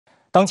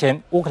当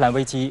前，乌克兰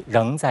危机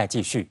仍在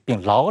继续，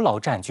并牢牢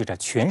占据着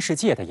全世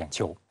界的眼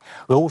球。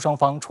俄乌双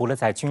方除了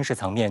在军事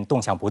层面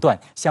动向不断，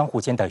相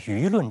互间的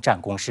舆论战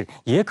攻势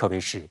也可谓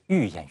是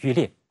愈演愈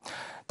烈。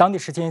当地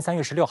时间3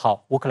月16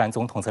号，乌克兰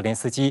总统泽连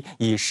斯基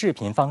以视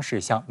频方式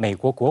向美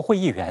国国会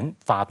议员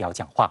发表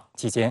讲话，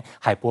期间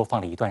还播放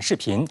了一段视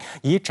频，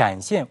以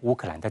展现乌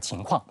克兰的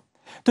情况。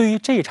对于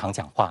这场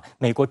讲话，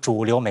美国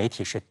主流媒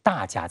体是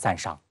大加赞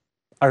赏。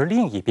而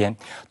另一边，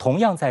同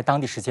样在当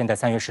地时间的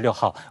3月16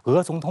号，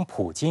俄总统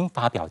普京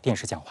发表电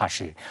视讲话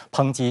时，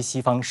抨击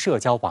西方社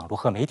交网络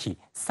和媒体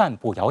散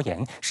布谣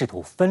言，试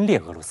图分裂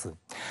俄罗斯。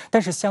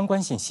但是相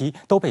关信息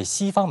都被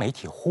西方媒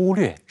体忽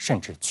略，甚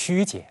至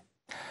曲解。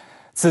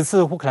此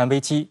次乌克兰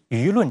危机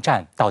舆论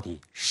战到底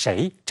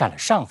谁占了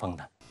上风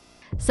呢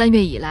？3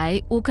月以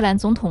来，乌克兰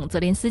总统泽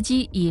连斯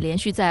基已连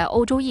续在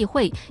欧洲议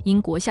会、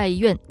英国下议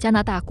院、加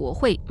拿大国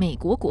会、美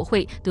国国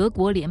会、德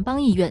国联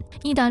邦议院、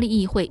意大利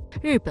议会、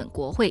日本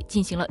国会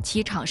进行了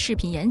7场视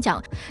频演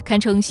讲，堪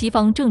称西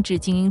方政治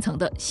精英层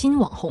的新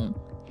网红。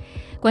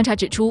观察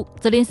指出，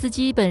泽连斯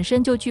基本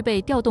身就具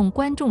备调动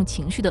观众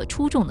情绪的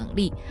出众能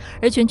力，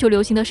而全球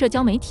流行的社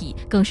交媒体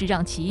更是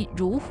让其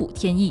如虎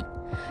添翼。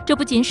这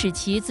不仅使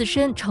其自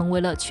身成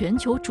为了全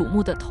球瞩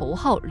目的头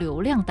号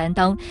流量担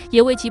当，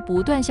也为其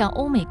不断向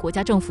欧美国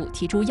家政府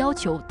提出要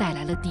求带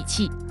来了底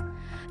气。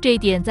这一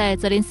点在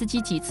泽连斯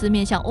基几次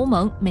面向欧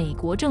盟、美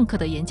国政客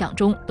的演讲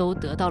中都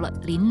得到了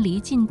淋漓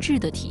尽致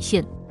的体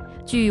现。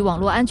据网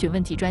络安全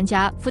问题专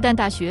家、复旦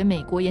大学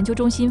美国研究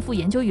中心副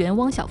研究员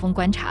汪晓峰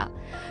观察，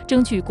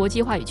争取国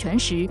际话语权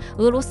时，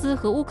俄罗斯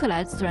和乌克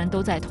兰虽然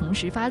都在同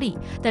时发力，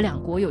但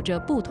两国有着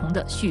不同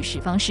的叙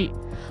事方式。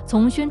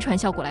从宣传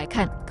效果来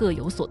看，各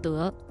有所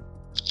得。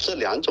这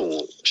两种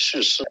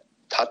叙事，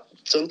它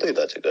针对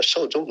的这个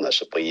受众呢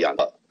是不一样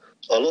的。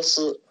俄罗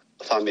斯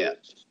方面，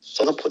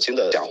总统普京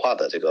的讲话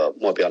的这个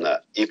目标呢，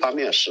一方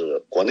面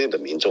是国内的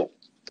民众，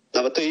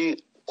那么对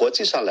于国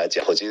际上来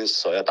讲，普京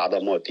所要达到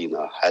目的呢，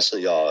还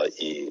是要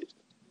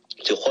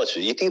就获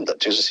取一定的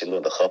军事行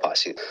动的合法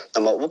性。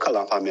那么乌克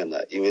兰方面呢，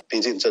因为毕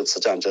竟这次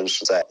战争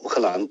是在乌克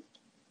兰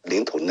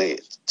领土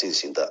内进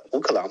行的，乌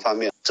克兰方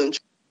面争取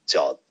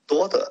较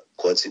多的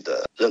国际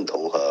的认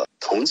同和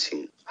同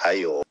情，还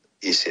有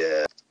一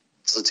些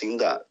资金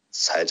的、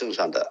财政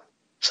上的，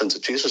甚至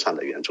军事上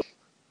的援助。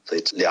所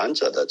以两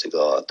者的这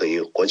个对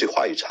于国际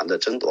话语权的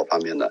争夺方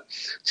面呢，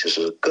其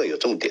实各有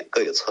重点，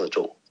各有侧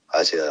重。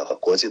而且和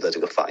国际的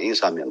这个反应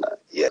上面呢，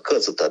也各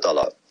自得到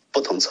了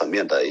不同层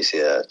面的一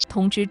些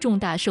通知重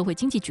大社会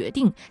经济决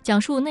定，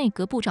讲述内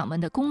阁部长们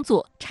的工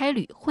作、差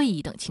旅、会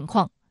议等情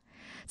况。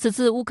此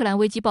次乌克兰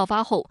危机爆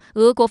发后，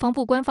俄国防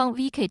部官方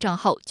VK 账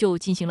号就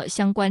进行了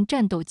相关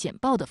战斗简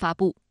报的发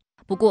布。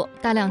不过，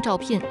大量照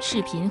片、视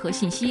频和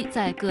信息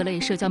在各类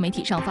社交媒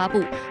体上发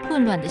布，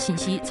混乱的信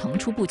息层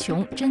出不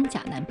穷，真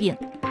假难辨。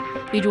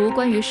比如，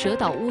关于蛇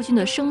岛乌军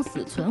的生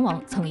死存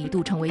亡曾一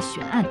度成为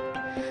悬案。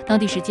当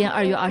地时间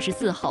2月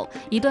24号，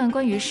一段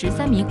关于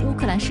13名乌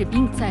克兰士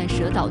兵在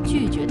蛇岛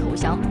拒绝投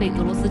降，被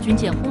俄罗斯军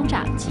舰轰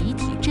炸集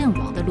体阵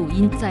亡的录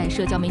音在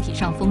社交媒体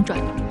上疯转。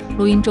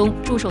录音中，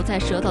驻守在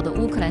蛇岛的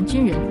乌克兰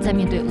军人在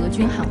面对俄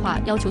军喊话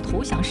要求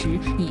投降时，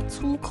以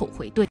粗口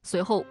回怼。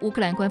随后，乌克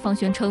兰官方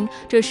宣称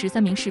这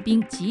13名士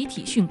兵集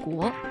体殉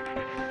国。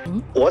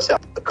我想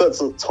各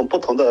自从不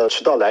同的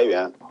渠道来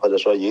源或者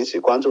说引起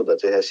关注的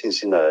这些信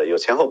息呢，有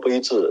前后不一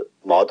致、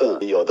矛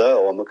盾，有的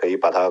我们可以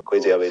把它归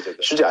结为这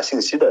个虚假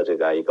信息的这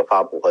个一个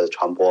发布或者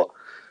传播，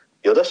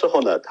有的时候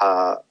呢，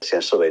它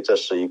显示为这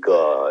是一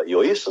个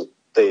有意识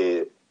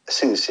对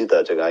信息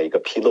的这样一个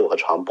披露和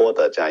传播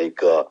的这样一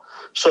个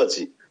设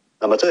计。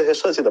那么这些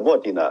设计的目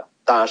的呢，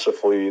当然是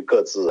服于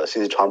各自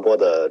信息传播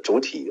的主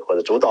体或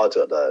者主导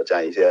者的这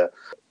样一些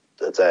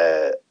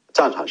在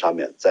战场上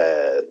面，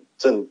在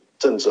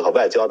政治和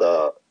外交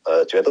的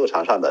决斗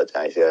场上的这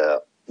样一些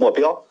目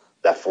标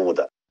来服务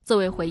的。作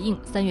为回应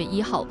，3月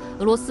1号，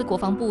俄罗斯国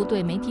防部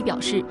对媒体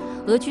表示，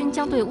俄军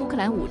将对乌克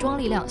兰武装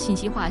力量信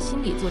息化心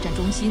理作战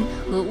中心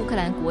和乌克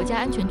兰国家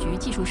安全局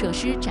技术设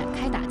施展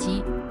开打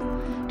击。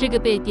这个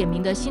被点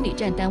名的心理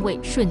战单位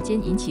瞬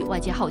间引起外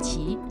界好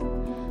奇。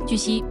据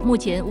悉，目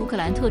前乌克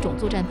兰特种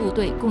作战部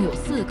队共有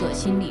4个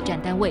心理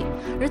战单位，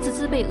而此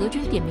次被俄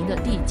军点名的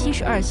第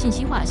72信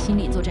息化心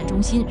理作战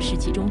中心是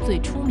其中最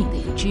出名的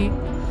一支。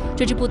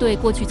这支部队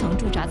过去曾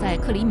驻扎在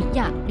克里米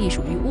亚，隶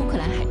属于乌克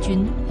兰海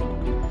军。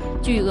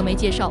据俄媒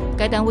介绍，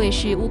该单位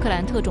是乌克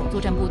兰特种作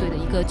战部队的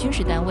一个军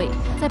事单位，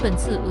在本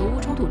次俄乌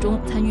冲突中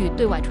参与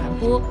对外传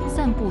播、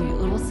散布与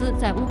俄罗斯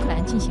在乌克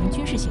兰进行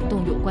军事行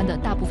动有关的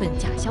大部分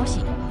假消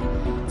息。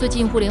最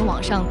近互联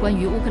网上关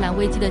于乌克兰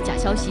危机的假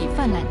消息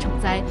泛滥成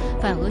灾，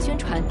反俄宣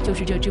传就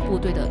是这支部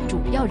队的主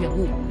要任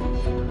务。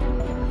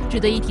值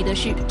得一提的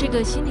是，这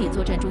个心理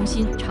作战中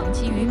心长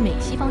期与美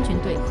西方军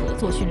队合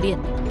作训练，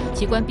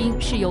其官兵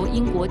是由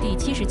英国第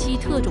77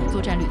特种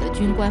作战旅的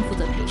军官负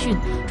责培训，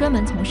专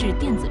门从事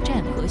电子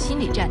战和心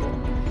理战。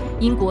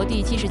英国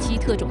第77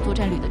特种作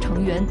战旅的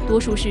成员多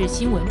数是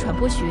新闻传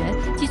播学、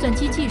计算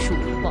机技术、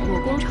网络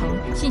工程、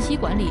信息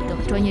管理等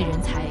专业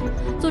人才。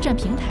作战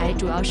平台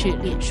主要是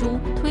脸书、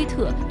推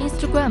特、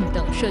Instagram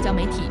等社交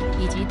媒体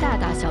以及大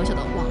大小小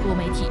的网络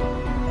媒体。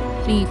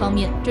另一方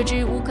面，这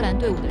支乌克兰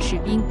队伍的士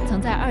兵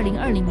曾在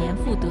2020年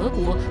赴德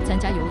国参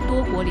加由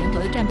多国联合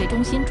战备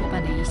中心主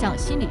办的一项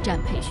心理战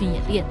培训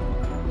演练。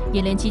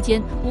演练期间，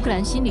乌克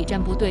兰心理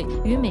战部队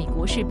与美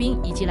国士兵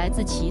以及来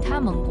自其他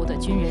盟国的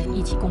军人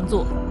一起工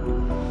作。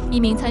一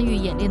名参与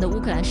演练的乌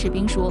克兰士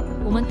兵说：“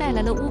我们带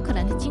来了乌克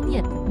兰的经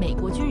验，美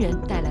国军人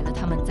带来了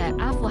他们在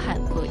阿富汗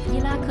和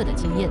伊拉克的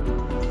经验。”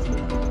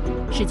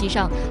实际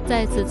上，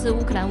在此次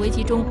乌克兰危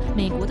机中，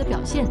美国的表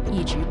现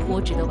一直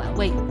颇值得玩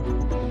味。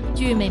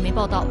据美媒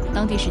报道，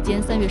当地时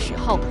间3月10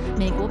号，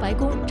美国白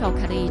宫召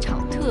开了一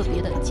场特别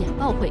的简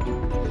报会，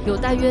有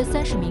大约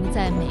30名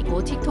在美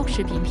国 TikTok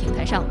视频平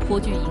台上颇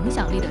具影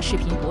响力的视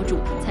频博主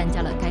参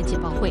加了该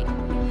简报会。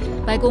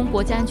白宫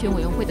国家安全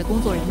委员会的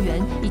工作人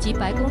员以及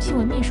白宫新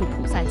闻秘书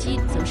普萨基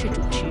则是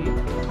主持。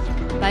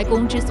白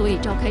宫之所以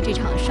召开这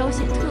场稍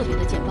显特别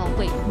的简报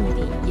会，目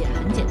的也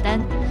很简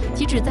单，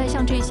其旨在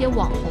向这些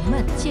网红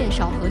们介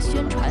绍和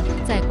宣传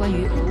在关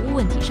于俄乌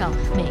问题上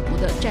美国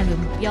的战略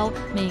目标、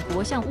美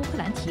国向乌克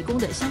兰提供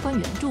的相关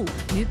援助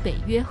与北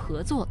约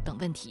合作等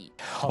问题。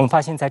我们发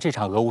现，在这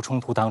场俄乌冲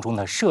突当中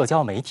呢，社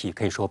交媒体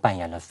可以说扮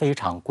演了非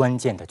常关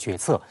键的角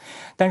色。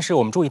但是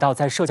我们注意到，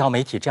在社交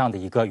媒体这样的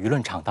一个舆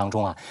论场当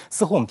中啊，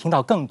似乎我们听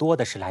到更多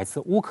的是来自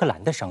乌克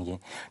兰的声音。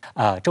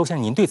周先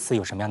生，您对此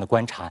有什么样的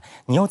观察？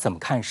您又怎么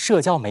看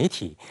社交媒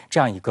体这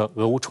样一个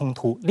俄乌冲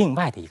突另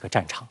外的一个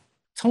战场？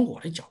从我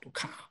的角度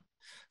看啊，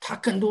它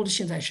更多的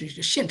现在是一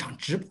个现场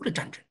直播的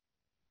战争。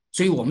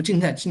所以我们今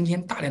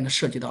天大量的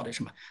涉及到的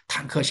什么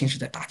坦克行驶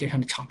在大街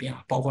上的场面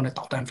啊，包括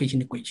导弹飞行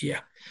的轨迹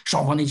啊，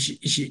双方的一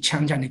些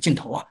枪战的镜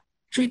头啊，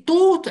所以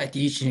都在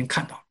第一时间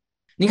看到。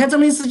你看泽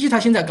连斯基他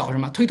现在搞什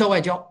么推特外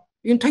交，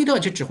因为推特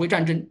去指挥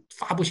战争，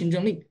发布行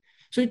政令，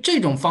所以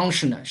这种方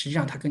式呢，实际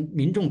上它跟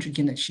民众之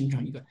间呢形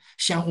成一个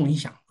相互影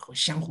响和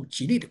相互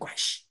激励的关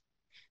系。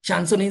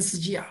像泽连斯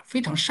基啊，非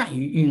常善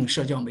于运用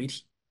社交媒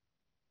体。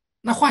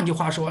那换句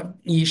话说，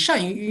你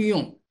善于运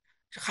用，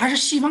还是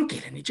西方给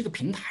了你这个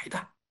平台的。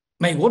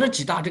美国的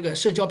几大这个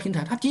社交平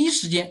台，它第一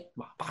时间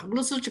把俄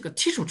罗斯这个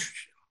踢出去，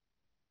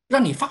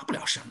让你发不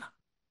了声了。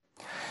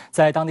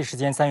在当地时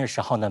间3月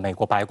10号呢，美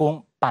国白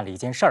宫办了一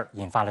件事儿，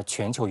引发了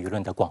全球舆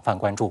论的广泛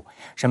关注。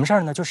什么事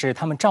儿呢？就是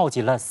他们召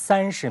集了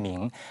30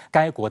名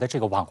该国的这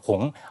个网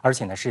红，而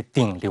且呢是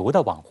顶流的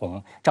网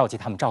红，召集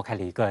他们召开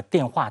了一个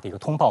电话的一个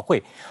通报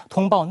会。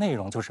通报内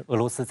容就是俄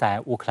罗斯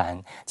在乌克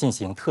兰进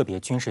行特别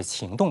军事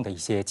行动的一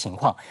些情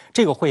况。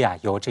这个会啊，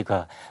由这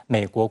个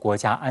美国国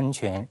家安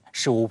全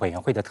事务委员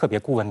会的特别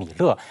顾问米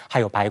勒，还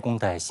有白宫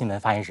的新闻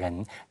发言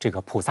人这个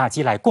普萨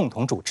基来共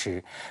同主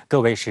持。各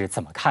位是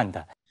怎么看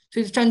的？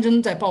所以战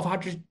争在爆发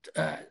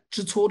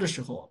之初的时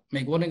候，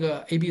美国那个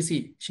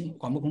ABC 新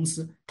广播公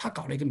司，他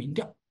搞了一个民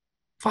调，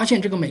发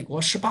现这个美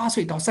国18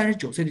岁到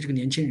39岁的这个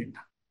年轻人呢，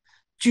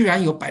居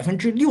然有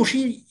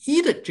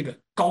61%的这个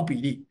高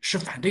比例是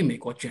反对美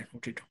国卷入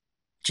这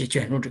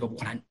个乌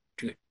克兰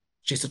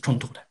这次冲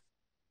突的。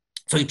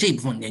所以这一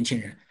部分年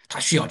轻人他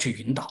需要去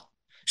引导，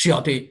需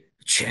要对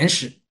诠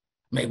释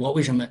美国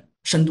为什么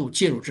深度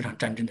介入这场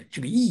战争的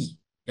这个意义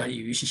要有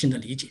一些新的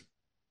理解。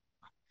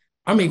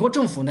而美国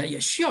政府呢，也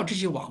需要这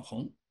些网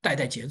红带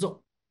节奏，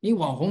因为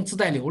网红自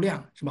带流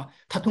量，是吧？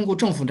他通过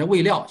政府的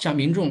喂料，向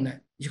民众呢，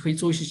也可以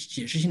做一些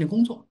解释性的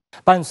工作。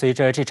伴随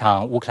着这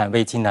场乌克兰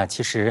危机呢，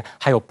其实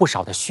还有不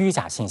少的虚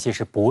假信息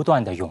是不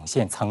断的涌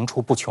现，层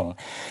出不穷。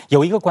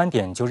有一个观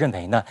点就认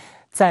为呢，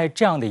在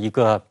这样的一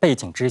个背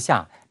景之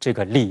下，这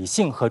个理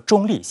性和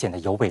中立显得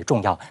尤为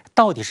重要。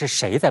到底是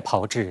谁在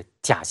炮制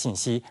假信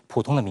息？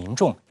普通的民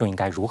众又应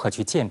该如何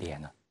去鉴别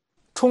呢？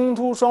冲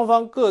突双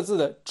方各自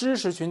的支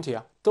持群体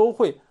啊，都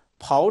会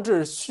炮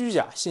制虚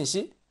假信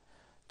息，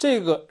这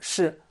个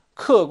是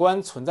客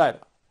观存在的。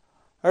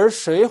而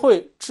谁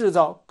会制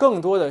造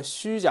更多的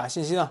虚假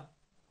信息呢？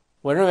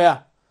我认为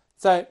啊，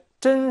在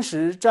真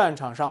实战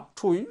场上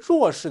处于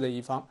弱势的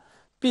一方，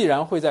必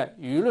然会在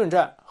舆论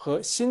战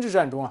和心智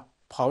战中啊，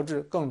炮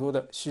制更多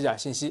的虚假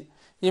信息，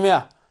因为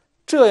啊，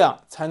这样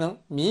才能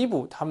弥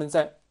补他们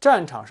在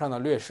战场上的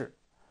劣势。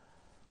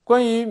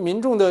关于民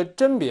众的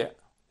甄别，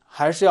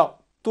还是要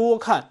多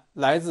看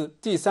来自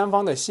第三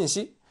方的信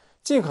息，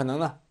尽可能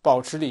呢保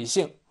持理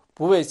性，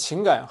不为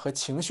情感和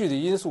情绪的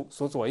因素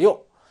所左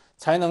右，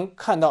才能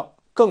看到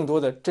更多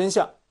的真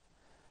相。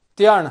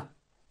第二呢，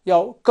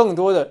要更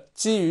多的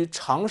基于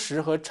常识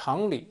和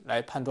常理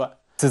来判断。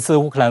此次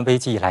乌克兰危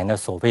机以来呢，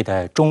所谓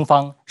的中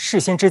方事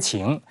先知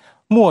情、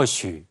默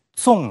许、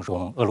纵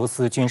容俄罗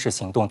斯军事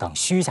行动等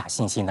虚假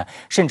信息呢，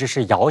甚至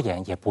是谣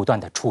言也不断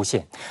的出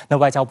现。那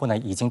外交部呢，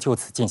已经就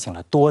此进行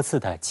了多次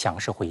的强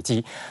势回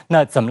击。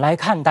那怎么来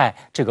看待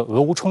这个俄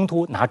乌冲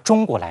突？拿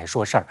中国来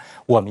说事儿，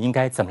我们应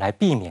该怎么来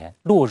避免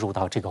落入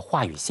到这个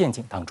话语陷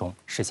阱当中？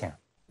施先生，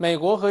美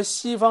国和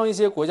西方一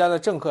些国家的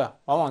政客啊，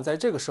往往在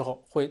这个时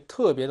候会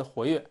特别的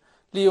活跃，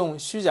利用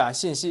虚假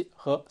信息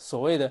和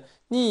所谓的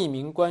匿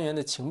名官员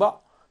的情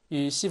报，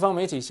与西方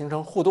媒体形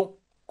成互动，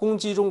攻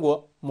击中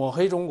国，抹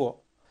黑中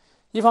国。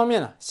一方面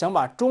呢，想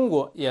把中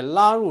国也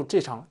拉入这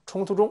场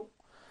冲突中；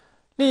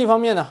另一方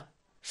面呢，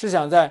是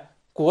想在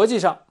国际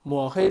上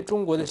抹黑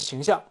中国的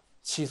形象，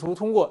企图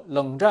通过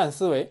冷战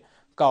思维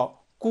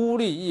搞孤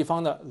立一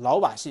方的老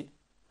把戏。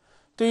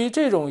对于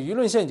这种舆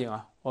论陷阱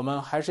我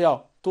们还是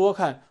要多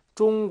看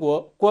中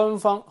国官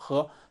方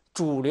和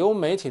主流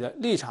媒体的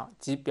立场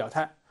及表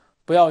态，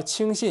不要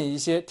轻信一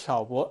些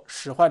挑拨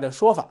使坏的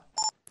说法。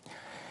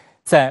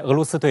在俄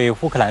罗斯对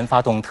乌克兰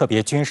发动特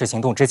别军事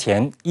行动之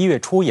前，1月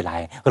初以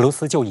来，俄罗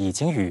斯就已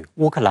经与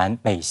乌克兰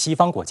美西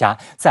方国家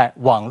在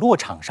网络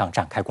场上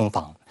展开攻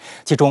防。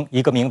其中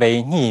一个名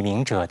为匿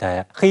名者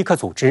的黑客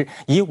组织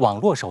以网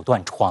络手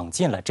段闯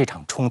进了这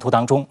场冲突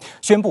当中，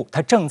宣布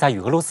他正在与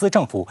俄罗斯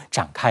政府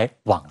展开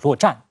网络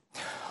战。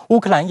乌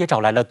克兰也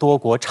找来了多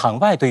国场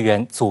外队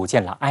员，组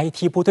建了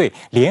IT 部队，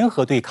联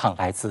合对抗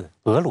来自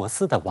俄罗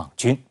斯的网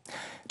军。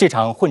这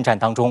场混战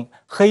当中，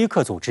黑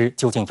客组织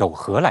究竟有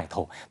何来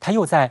头？它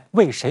又在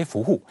为谁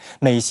服务？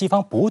美西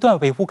方不断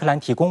为乌克兰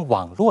提供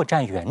网络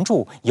战援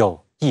助，又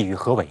意欲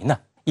何为呢？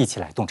一起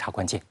来洞察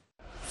关键。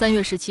3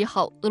月17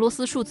号，俄罗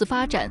斯数字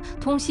发展、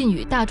通信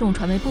与大众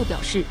传媒部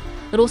表示，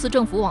俄罗斯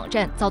政府网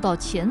站遭到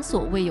前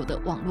所未有的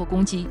网络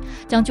攻击，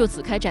将就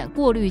此开展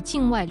过滤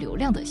境外流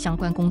量的相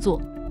关工作。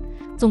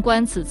纵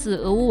观此次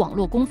俄乌网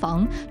络攻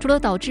防，除了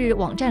导致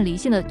网站离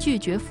线的拒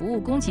绝服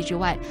务攻击之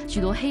外，许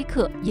多黑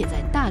客也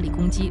在大力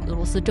攻击俄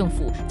罗斯政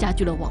府，加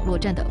剧了网络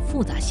战的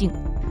复杂性。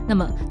那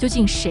么，究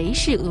竟谁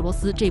是俄罗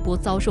斯这波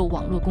遭受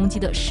网络攻击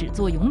的始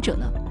作俑者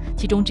呢？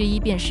其中之一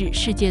便是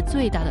世界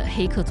最大的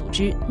黑客组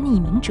织匿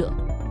名者。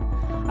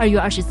2月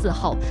24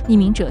号，匿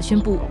名者宣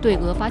布对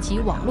俄发起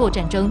网络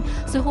战争，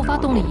随后发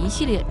动了一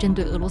系列针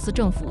对俄罗斯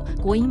政府、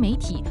国营媒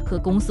体和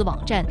公司网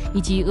站以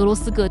及俄罗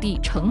斯各地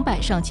成百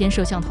上千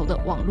摄像头的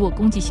网络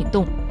攻击行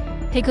动。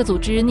黑客组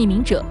织匿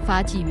名者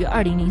发迹于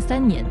2003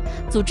年，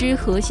组织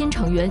核心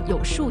成员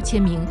有数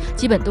千名，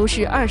基本都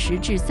是20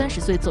至30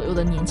岁左右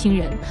的年轻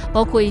人，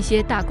包括一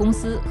些大公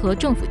司和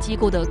政府机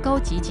构的高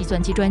级计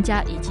算机专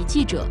家以及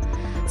记者。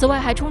此外，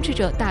还充斥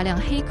着大量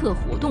黑客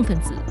活动分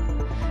子。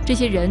这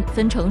些人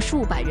分成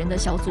数百人的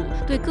小组，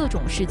对各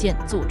种事件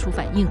做出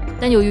反应。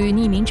但由于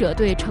匿名者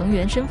对成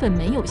员身份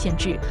没有限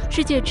制，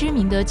世界知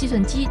名的计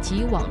算机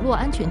及网络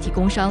安全提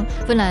供商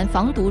芬兰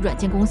防毒软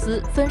件公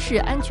司分市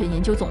安全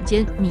研究总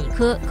监米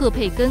科·赫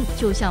佩根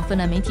就向芬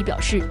兰媒体表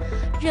示，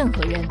任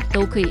何人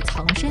都可以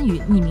藏身于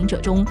匿名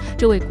者中，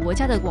这为国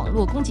家的网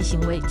络攻击行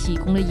为提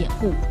供了掩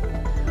护。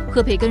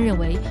赫佩根认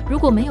为，如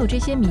果没有这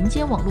些民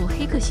间网络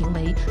黑客行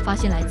为，发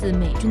现来自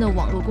美军的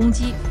网络攻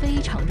击非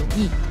常容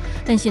易。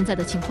但现在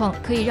的情况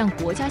可以让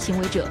国家行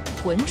为者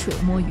浑水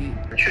摸鱼。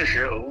确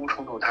实，俄乌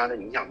冲突它的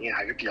影响面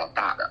还是比较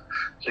大的，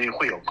所以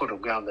会有各种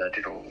各样的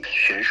这种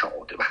选手，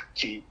对吧？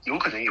既有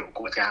可能有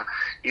国家，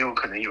也有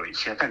可能有一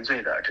些犯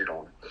罪的这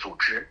种组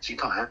织集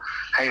团，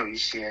还有一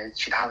些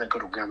其他的各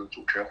种各样的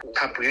组织，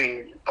他不愿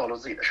意暴露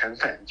自己的身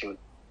份，就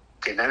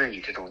简单的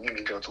以这种匿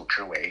名者组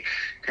织为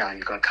这样一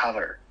个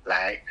cover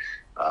来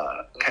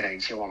开展一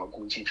些网络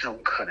攻击，这种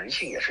可能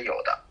性也是有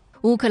的。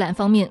乌克兰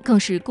方面更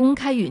是公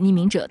开与匿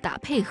名者打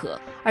配合。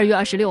2月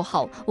26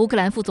号，乌克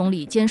兰副总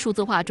理兼数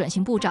字化转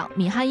型部长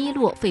米哈伊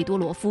洛·费多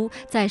罗夫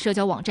在社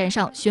交网站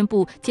上宣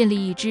布建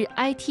立一支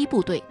IT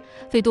部队。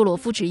费多罗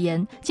夫直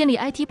言，建立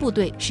IT 部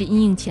队是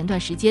因应前段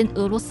时间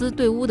俄罗斯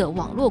对乌的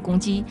网络攻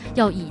击，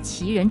要以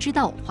其人之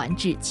道还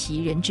治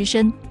其人之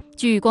身。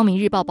据光明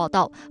日报报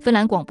道，芬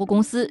兰广播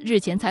公司日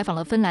前采访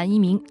了芬兰一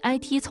名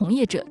IT 从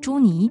业者朱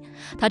尼，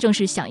他正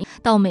是响应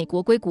到美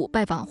国硅谷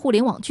拜访互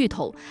联网巨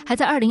头，还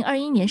在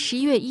2021年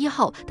11月1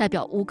号代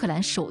表乌克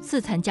兰首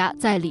次参加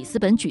在里斯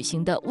本举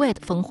行的 WED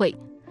峰会，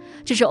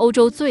这是欧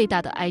洲最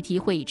大的 IT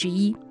会议之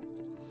一。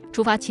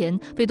出发前，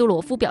费多罗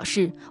夫表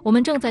示，我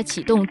们正在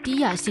启动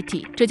Dia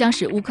City， 这将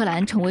使乌克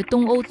兰成为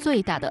东欧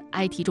最大的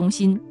IT 中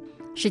心。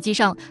实际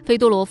上，费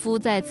多罗夫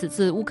在此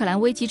次乌克兰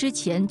危机之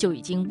前就已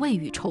经未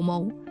雨绸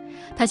缪。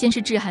他先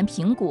是致函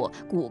苹果、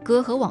谷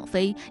歌和网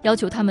飞，要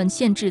求他们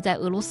限制在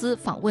俄罗斯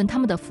访问他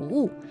们的服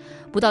务。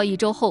不到1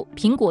周后，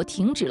苹果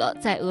停止了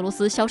在俄罗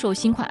斯销售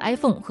新款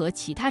iPhone 和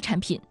其他产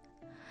品。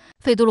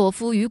费多罗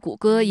夫与谷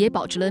歌也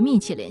保持了密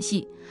切联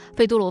系。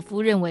费多罗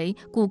夫认为，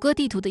谷歌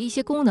地图的一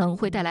些功能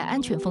会带来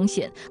安全风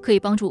险，可以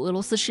帮助俄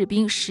罗斯士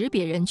兵识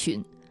别人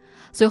群。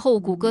随后，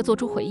谷歌做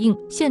出回应，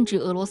限制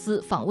俄罗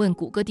斯访问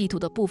谷歌地图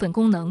的部分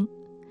功能。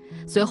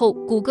随后，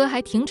谷歌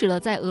还停止了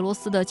在俄罗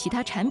斯的其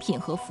他产品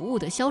和服务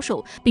的销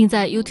售，并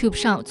在 YouTube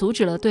上阻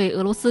止了对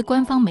俄罗斯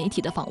官方媒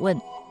体的访问。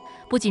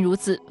不仅如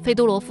此，费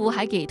多罗夫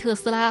还给特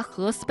斯拉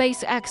和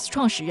SpaceX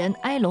创始人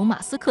埃隆·马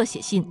斯克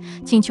写信，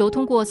请求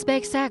通过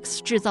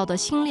SpaceX 制造的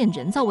星链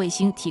人造卫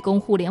星提供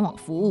互联网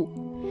服务。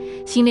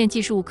星链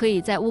技术可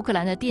以在乌克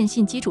兰的电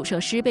信基础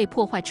设施被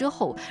破坏之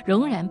后，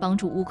仍然帮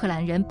助乌克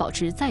兰人保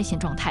持在线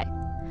状态。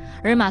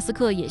而马斯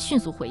克也迅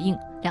速回应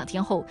，2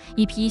天后，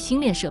一批星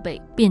链设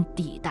备便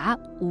抵达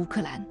乌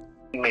克兰。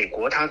美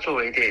国它作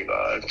为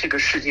这个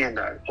事件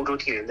的欧洲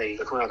地缘的一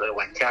个重要的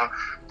玩家，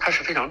它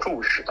是非常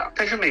重视的。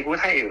但是美国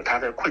它也有它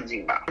的困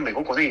境吧，美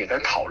国国内也在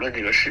讨论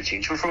这个事情，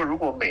就是说如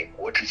果美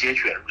国直接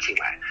卷入进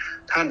来，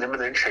它能不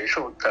能承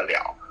受得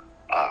了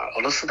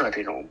俄罗斯的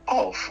这种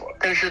报复？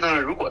但是呢，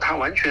如果它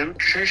完全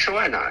置身事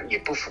外呢，也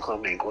不符合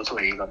美国作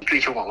为一个追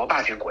求网络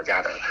霸权国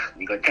家的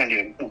一个战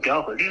略目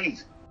标和利益。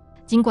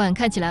尽管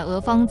看起来俄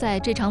方在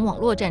这场网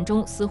络战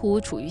中似乎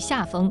处于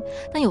下风，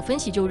但有分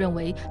析就认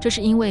为，这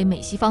是因为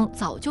美西方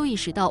早就意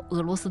识到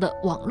俄罗斯的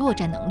网络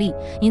战能力，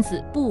因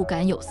此不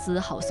敢有丝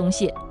毫松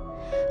懈。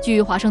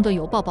据《华盛顿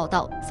邮报》报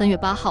道，3月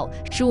8号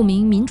，15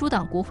名民主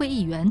党国会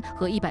议员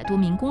和100多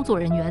名工作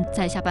人员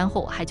在下班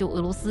后还就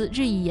俄罗斯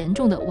日益严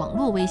重的网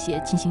络威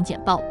胁进行简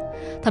报。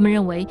他们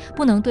认为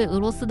不能对俄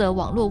罗斯的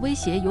网络威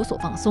胁有所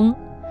放松。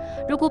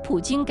如果普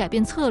京改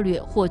变策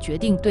略或决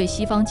定对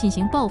西方进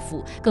行报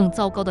复，更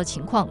糟糕的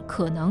情况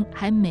可能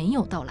还没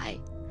有到来。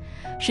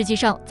实际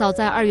上，早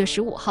在2月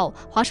15号，《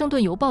华盛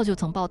顿邮报》就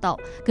曾报道，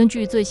根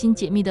据最新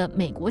解密的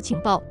美国情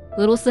报，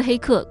俄罗斯黑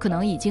客可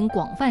能已经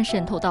广泛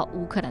渗透到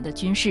乌克兰的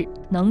军事、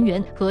能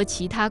源和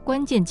其他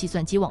关键计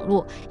算机网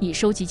络，以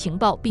收集情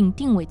报并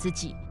定位自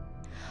己。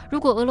如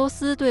果俄罗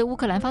斯对乌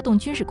克兰发动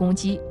军事攻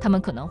击，他们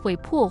可能会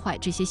破坏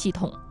这些系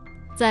统。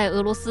在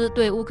俄罗斯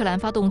对乌克兰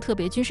发动特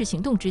别军事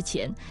行动之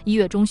前，1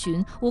月中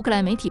旬，乌克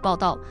兰媒体报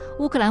道，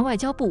乌克兰外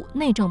交部、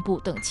内政部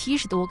等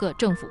70多个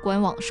政府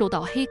官网受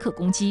到黑客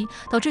攻击，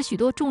导致许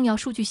多重要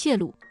数据泄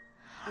露。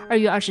2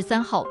月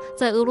23号，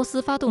在俄罗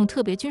斯发动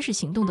特别军事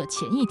行动的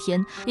前一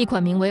天，一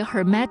款名为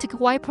Hermetic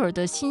Wiper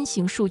的新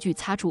型数据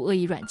擦除恶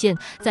意软件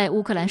在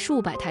乌克兰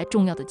数百台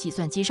重要的计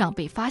算机上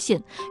被发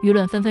现，舆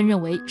论纷纷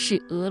认为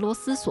是俄罗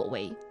斯所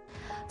为。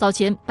早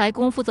前，白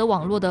宫负责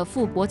网络的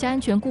副国家安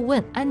全顾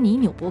问安妮·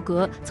纽伯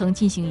格曾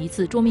进行一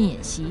次桌面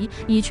演习，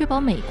以确保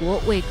美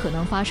国为可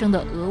能发生的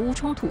俄乌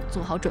冲突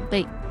做好准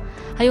备。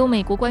还有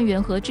美国官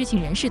员和知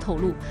情人士透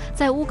露，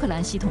在乌克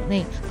兰系统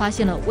内发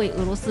现了为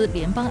俄罗斯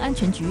联邦安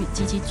全局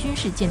及其军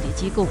事间谍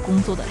机构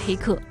工作的黑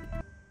客。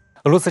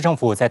俄罗斯政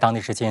府在当地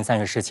时间3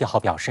月17号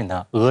表示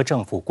呢，俄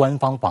政府官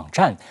方网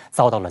站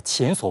遭到了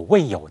前所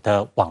未有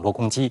的网络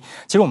攻击。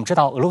其实我们知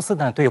道，俄罗斯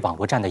呢对网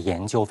络战的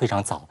研究非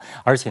常早，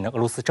而且呢，俄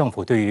罗斯政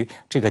府对于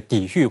这个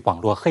抵御网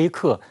络黑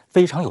客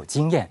非常有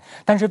经验。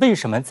但是为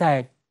什么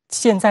在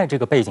现在这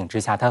个背景之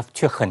下，它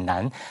却很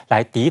难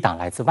来抵挡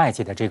来自外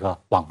界的这个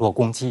网络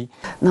攻击？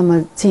那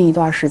么近一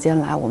段时间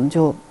来，我们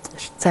就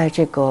在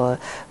这个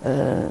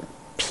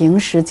平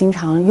时经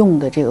常用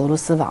的这个俄罗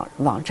斯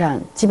网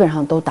站基本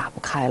上都打不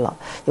开了，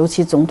尤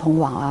其总统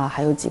网啊，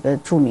还有几个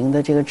著名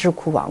的这个智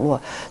库网络，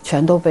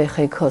全都被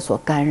黑客所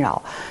干扰。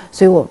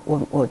所以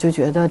我就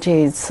觉得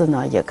这一次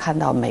呢，也看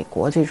到美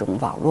国这种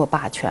网络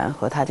霸权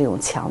和它这种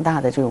强大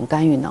的这种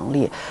干预能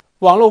力。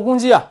网络攻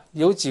击啊，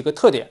有几个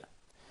特点。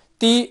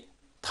第一，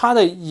它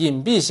的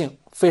隐蔽性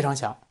非常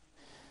强，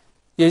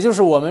也就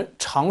是我们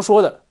常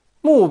说的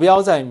目标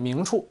在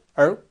明处，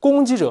而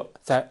攻击者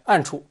在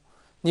暗处。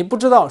你不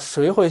知道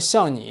谁会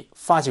向你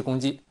发起攻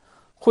击，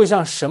会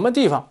向什么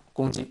地方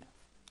攻击。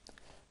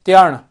第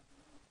二呢，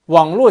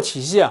网络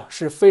体系啊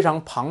是非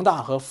常庞大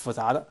和复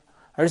杂的，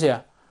而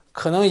且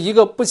可能一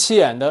个不起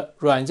眼的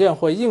软件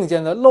或硬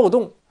件的漏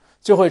洞，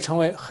就会成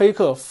为黑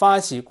客发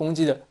起攻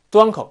击的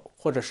端口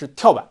或者是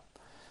跳板，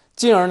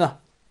进而呢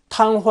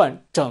瘫痪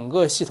整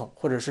个系统，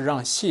或者是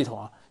让系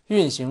统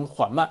运行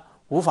缓慢，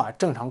无法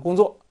正常工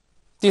作。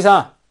第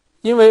三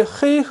因为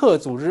黑客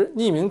组织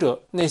匿名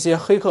者那些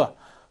黑客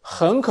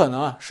很可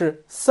能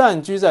是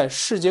散居在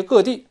世界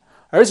各地，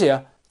而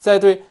且在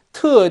对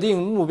特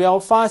定目标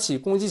发起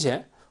攻击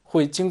前，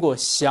会经过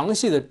详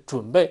细的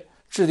准备，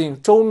制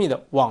定周密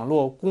的网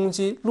络攻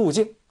击路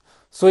径，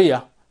所以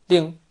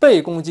令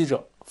被攻击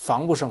者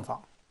防不胜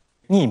防。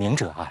匿名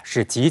者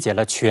是集结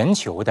了全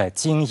球的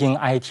精英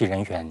IT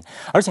人员，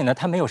而且呢，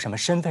他没有什么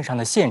身份上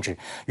的限制，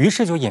于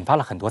是就引发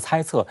了很多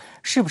猜测，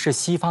是不是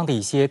西方的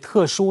一些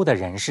特殊的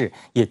人士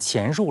也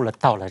潜入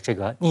到了这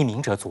个匿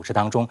名者组织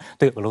当中，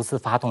对俄罗斯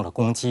发动了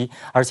攻击，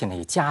而且呢，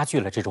也加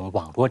剧了这种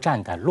网络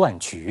战的乱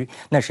局。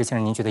那石先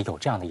生，您觉得有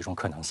这样的一种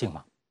可能性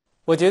吗？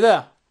我觉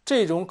得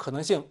这种可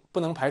能性不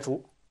能排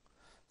除。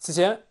此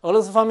前，俄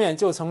罗斯方面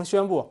就曾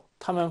宣布，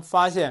他们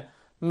发现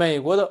美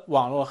国的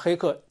网络黑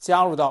客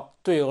加入到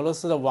对俄罗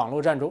斯的网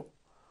络战中，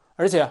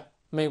而且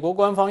美国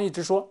官方一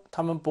直说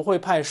他们不会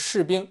派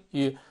士兵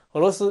与俄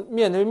罗斯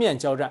面对面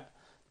交战，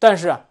但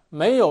是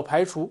没有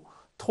排除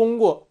通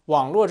过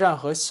网络战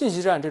和信息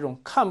战这种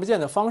看不见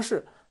的方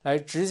式来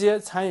直接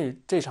参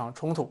与这场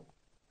冲突。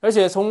而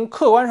且从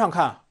客观上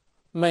看，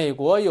美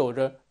国有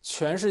着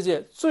全世界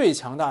最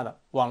强大的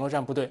网络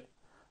战部队，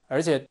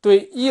而且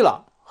对伊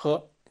朗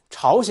和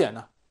朝鲜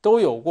呢都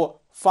有过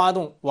发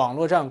动网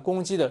络战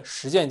攻击的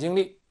实践经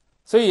历，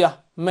所以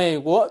美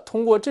国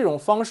通过这种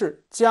方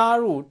式加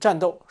入战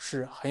斗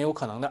是很有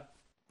可能的。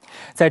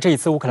在这一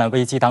次乌克兰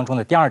危机当中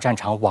的第二战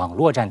场网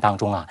络战当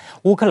中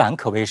乌克兰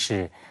可谓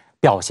是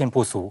表现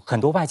不俗，很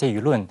多外界舆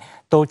论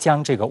都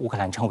将这个乌克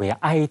兰称为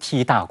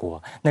IT 大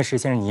国。那石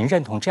先生，您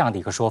认同这样的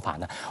一个说法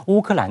呢？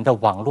乌克兰的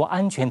网络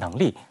安全能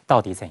力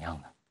到底怎样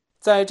呢？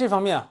在这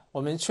方面啊，我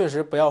们确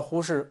实不要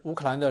忽视乌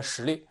克兰的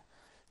实力。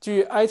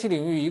据 IT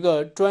领域一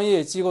个专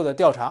业机构的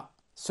调查，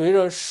随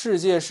着世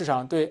界市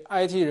场对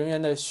IT 人员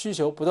的需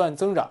求不断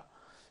增长，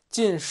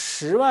近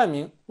10万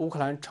名乌克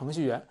兰程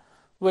序员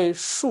为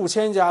数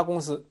千家公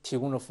司提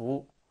供着服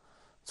务，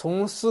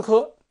从思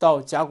科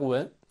到甲骨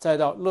文，再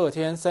到乐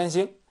天、三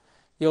星，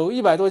有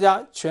100多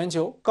家全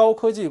球高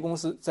科技公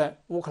司在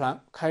乌克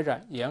兰开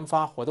展研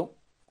发活动。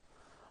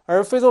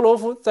而菲佐罗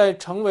夫在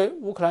成为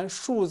乌克兰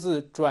数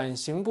字转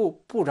型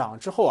部部长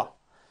之后啊，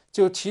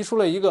就提出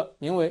了一个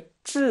名为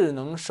智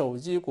能手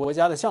机国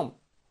家的项目。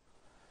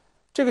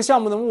这个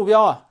项目的目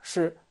标啊，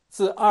是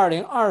自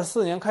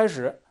2024年开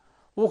始，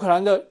乌克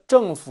兰的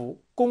政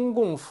府公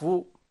共服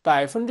务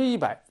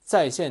100%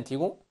在线提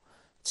供，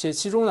且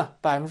其中呢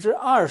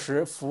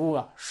20%服务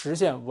啊实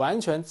现完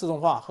全自动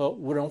化和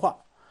无人化。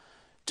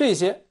这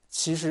些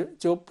其实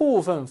就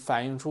部分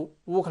反映出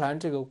乌克兰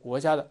这个国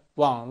家的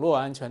网络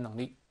安全能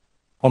力。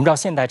我们知道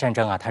现代战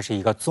争啊，它是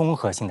一个综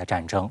合性的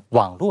战争，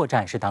网络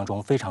战是当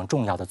中非常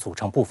重要的组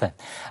成部分。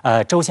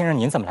周先生，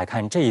您怎么来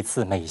看这一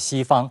次美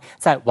西方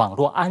在网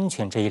络安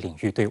全这一领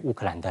域对乌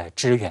克兰的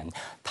支援？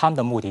他们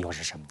的目的又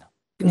是什么呢？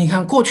你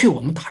看，过去我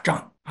们打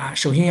仗啊，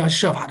首先要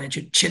设法的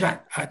去切断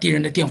敌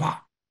人的电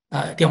话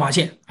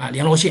线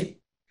联络线，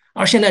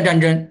而现代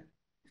战争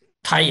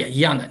它也一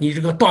样的，你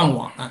这个断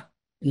网了，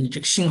你这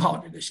个信号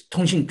这个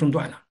通信中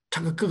断了，它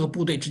各个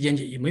部队之间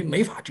也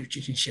没法就进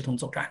行协同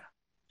作战了。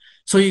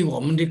所以我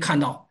们就看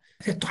到，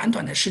在短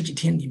短的10几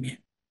天里面，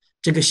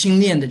这个星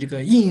链的这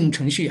个应用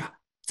程序啊，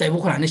在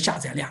乌克兰的下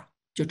载量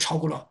就超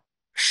过了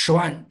10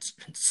万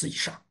次以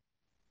上。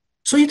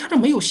所以它这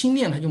没有星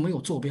链，它就没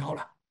有坐标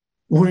了，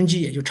无人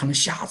机也就成了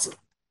瞎子了。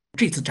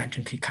这次战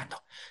争可以看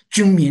到，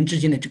军民之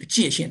间的这个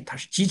界限它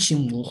是极其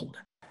模糊的。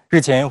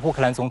日前，乌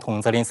克兰总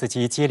统泽连斯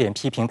基接连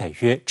批评北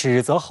约，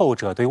指责后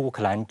者对乌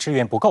克兰支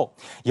援不够，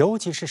尤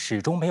其是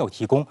始终没有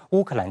提供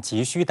乌克兰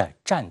急需的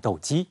战斗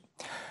机。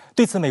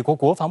对此，美国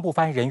国防部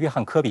发言人约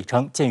翰·科比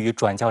称，鉴于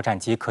转交战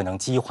机可能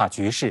激化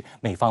局势，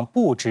美方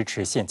不支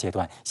持现阶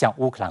段向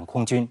乌克兰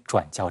空军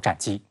转交战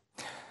机。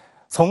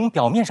从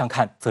表面上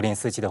看，泽连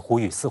斯基的呼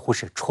吁似乎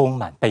是充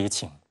满悲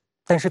情，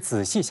但是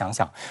仔细想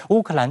想，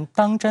乌克兰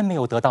当真没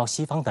有得到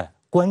西方的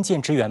关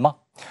键支援吗？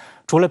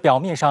除了表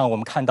面上我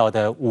们看到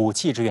的武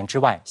器支援之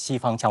外，西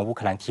方向乌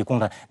克兰提供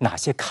了哪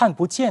些看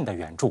不见的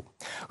援助？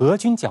俄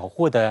军缴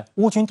获的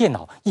乌军电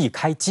脑一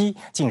开机，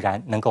竟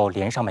然能够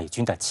连上美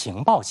军的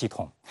情报系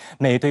统。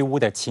美对乌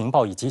的情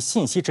报以及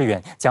信息支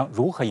援将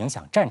如何影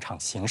响战场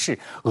形势？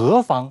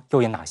俄方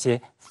又有哪些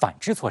反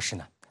制措施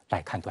呢？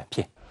来看短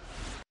片。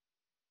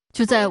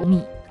就在5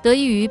米，得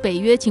益于北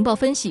约情报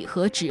分析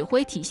和指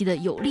挥体系的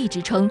有力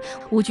支撑，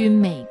乌军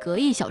每隔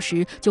1小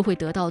时就会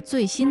得到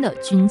最新的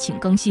军情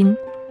更新。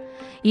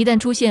一旦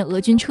出现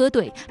俄军车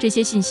队，这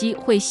些信息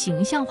会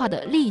形象化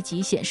地立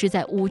即显示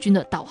在乌军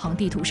的导航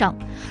地图上，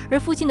而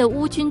附近的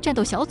乌军战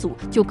斗小组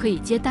就可以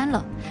接单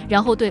了，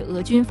然后对俄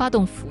军发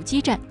动伏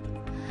击战。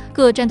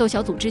各战斗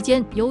小组之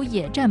间有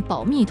野战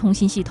保密通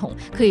信系统，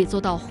可以做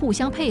到互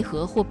相配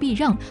合或避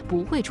让，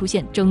不会出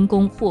现争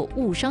功或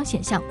误伤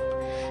现象。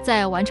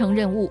在完成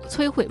任务、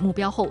摧毁目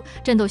标后，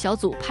战斗小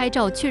组拍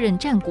照确认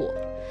战果，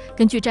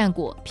根据战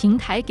果，平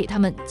台给他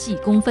们记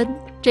功分。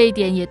这一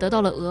点也得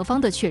到了俄方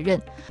的确认。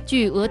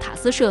据俄塔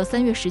斯社3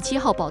月17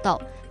号报道，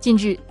近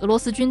日俄罗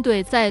斯军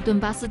队在顿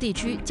巴斯地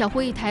区缴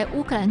获一台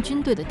乌克兰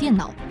军队的电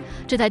脑，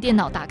这台电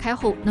脑打开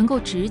后能够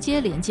直接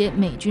连接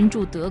美军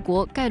驻德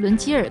国盖伦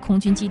基尔空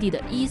军基地的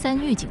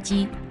13预警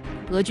机。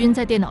俄军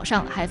在电脑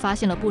上还发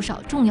现了不少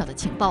重要的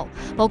情报，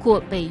包括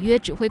北约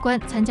指挥官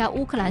参加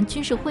乌克兰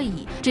军事会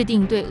议，制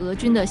定对俄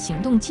军的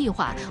行动计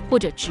划，或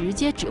者直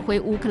接指挥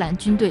乌克兰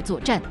军队作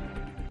战。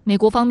美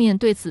国方面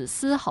对此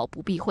丝毫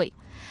不避讳。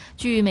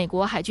据美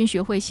国海军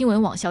学会新闻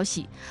网消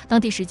息，当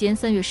地时间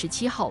3月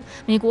17号，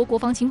美国国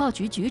防情报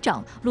局局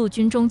长陆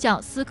军中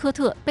将斯科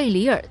特·贝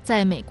里尔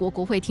在美国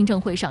国会听证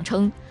会上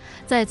称，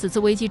在此次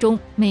危机中，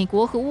美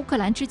国和乌克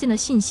兰之间的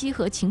信息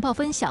和情报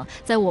分享，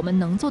在我们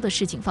能做的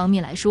事情方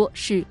面来说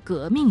是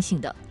革命性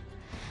的。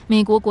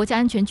美国国家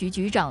安全局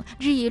局长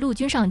日裔陆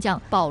军上将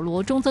保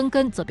罗·中曾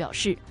根则表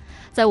示，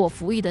在我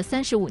服役的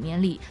35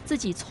年里，自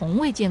己从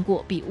未见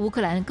过比乌克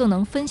兰更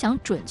能分享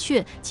准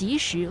确、及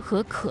时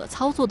和可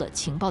操作的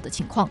情报的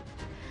情况。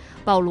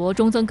保罗·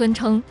中曾根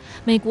称，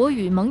美国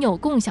与盟友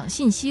共享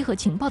信息和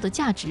情报的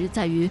价值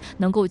在于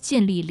能够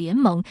建立联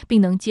盟，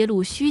并能揭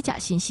露虚假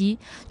信息。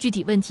具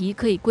体问题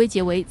可以归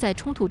结为在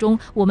冲突中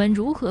我们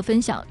如何分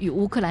享与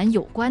乌克兰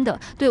有关的、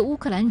对乌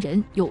克兰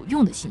人有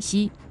用的信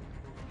息。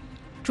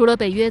除了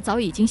北约早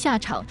已经下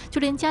场，就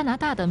连加拿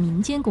大的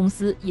民间公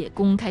司也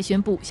公开宣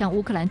布向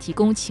乌克兰提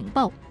供情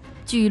报。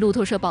据路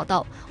透社报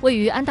道，位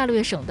于安大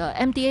略省的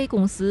MDA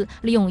公司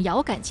利用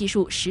遥感技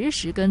术实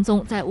时跟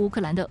踪在乌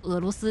克兰的俄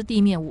罗斯地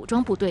面武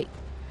装部队。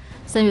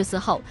3月4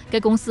号，该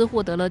公司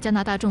获得了加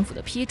拿大政府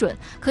的批准，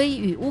可以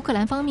与乌克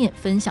兰方面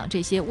分享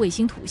这些卫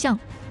星图像。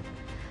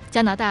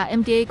加拿大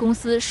MDA 公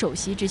司首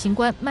席执行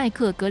官麦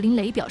克格林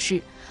雷表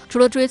示，除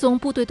了追踪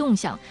部队动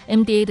向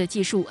 ，MDA 的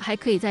技术还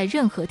可以在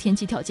任何天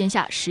气条件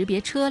下识别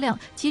车辆、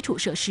基础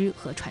设施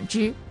和船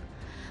只。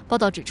报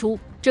道指出，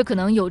这可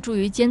能有助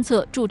于监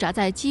测驻扎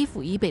在基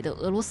辅以北的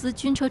俄罗斯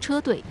军车车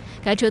队，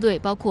该车队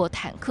包括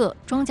坦克、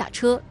装甲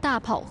车、大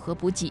炮和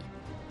补给。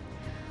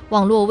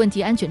网络问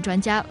题安全专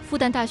家、复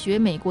旦大学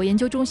美国研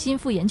究中心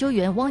副研究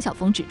员汪晓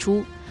峰指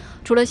出，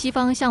除了西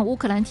方向乌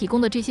克兰提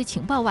供的这些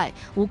情报外，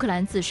乌克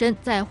兰自身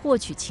在获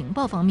取情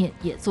报方面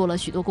也做了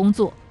许多工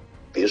作。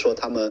比如说，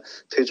他们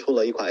推出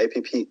了一款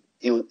APP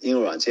应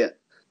用软件，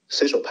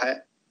随手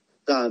拍，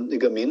让那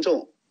个民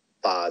众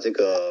把这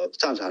个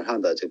战场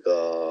上的这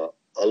个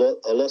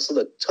俄罗斯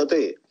的车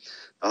队，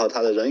然后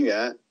他的人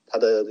员，他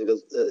的这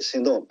个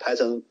行动拍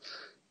成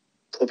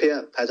图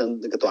片，拍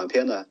成那个短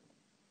片呢，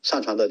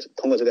上传的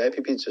通过这个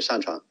APP 去上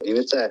传。因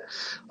为在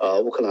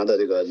乌克兰的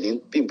这个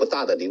并不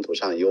大的领土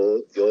上，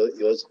有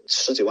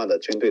十几万的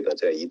军队的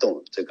这移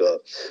动，这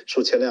个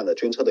数千辆的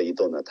军车的移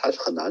动呢，它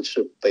很难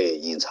是被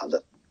隐藏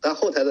的。但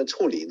后台的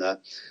处理呢，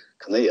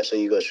可能也是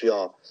一个需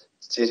要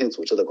精心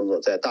组织的工作，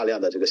在大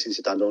量的这个信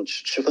息当中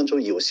区分出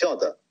有效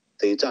的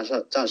对于战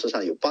事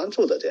上有帮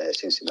助的这些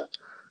信息呢，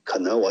可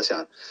能我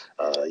想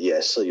也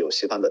是有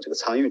西方的这个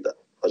参与的，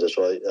或者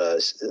说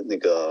那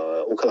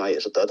个乌克兰也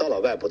是得到了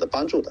外部的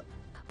帮助的。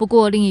不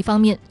过另一方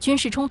面，军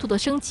事冲突的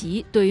升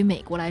级对于美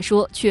国来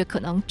说却可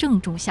能正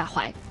中下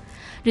怀。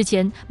日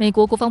前，美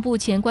国国防部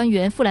前官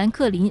员富兰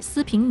克林·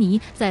斯平尼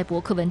在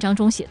博客文章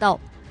中写道，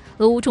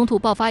俄乌冲突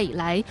爆发以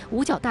来，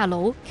五角大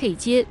楼、K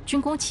街、军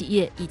工企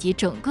业以及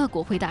整个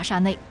国会大厦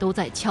内都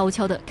在悄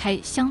悄地开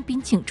香槟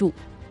庆祝。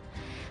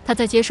他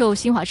在接受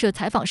新华社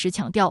采访时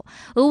强调，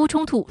俄乌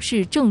冲突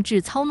是政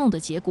治操弄的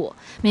结果，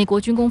美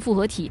国军工复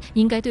合体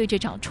应该对这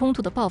场冲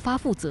突的爆发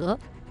负责。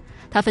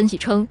他分析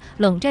称，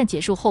冷战结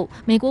束后，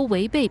美国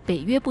违背北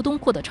约不东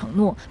扩的承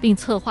诺，并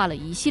策划了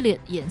一系列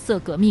颜色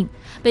革命。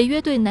北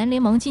约对南联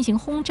盟进行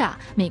轰炸，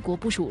美国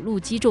部署陆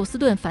基宙斯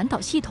盾反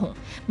导系统，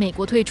美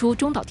国退出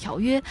中导条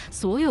约，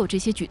所有这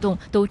些举动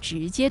都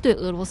直接对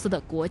俄罗斯的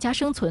国家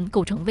生存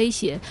构成威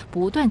胁，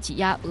不断挤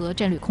压俄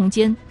战略空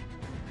间。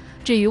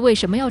至于为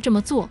什么要这么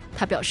做，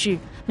他表示，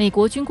美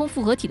国军工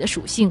复合体的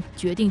属性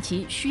决定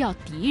其需要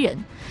敌人，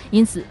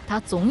因此他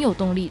总有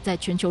动力在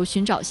全球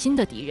寻找新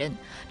的敌人。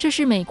这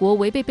是美国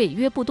违背北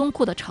约不东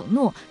扩的承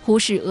诺，忽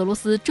视俄罗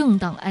斯正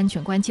当安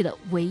全关切的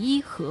唯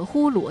一合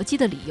乎逻辑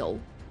的理由。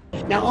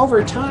Now,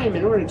 over time,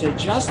 in order to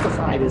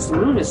justify this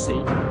lunacy,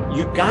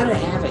 you've got to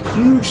have a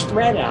huge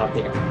threat out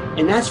there,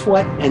 and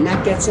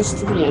that gets us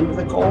to the end of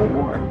the Cold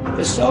War.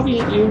 The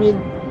Soviet Union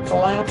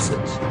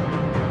collapses.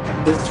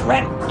 The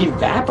threat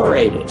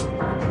evaporated.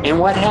 And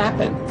what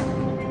happened?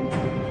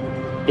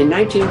 In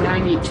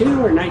 1992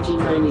 or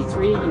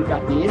 1993, you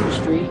got the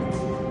industry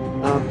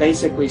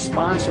basically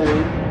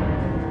sponsoring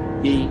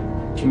the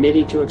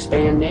Committee to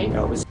Expand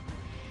NATO.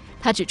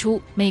 他指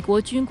出，美国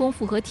军工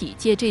复合体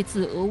借这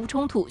次俄乌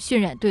冲突渲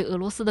染对俄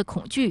罗斯的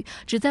恐惧，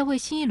旨在为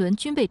新一轮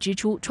军备支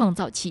出创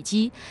造契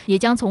机，也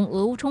将从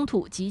俄乌冲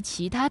突及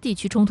其他地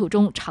区冲突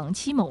中长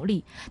期牟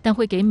利，但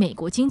会给美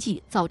国经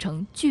济造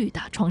成巨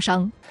大创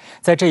伤。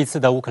在这一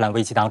次的乌克兰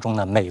危机当中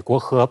呢，美国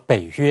和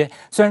北约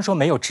虽然说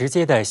没有直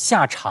接的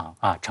下场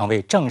成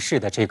为正式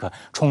的这个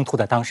冲突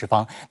的当事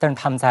方，但是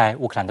他们在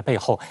乌克兰的背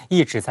后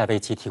一直在为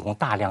其提供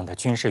大量的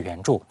军事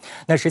援助。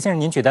那石先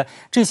生，您觉得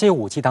这些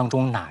武器当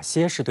中哪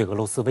些是对俄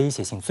罗斯威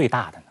胁性最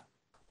大的呢？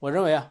我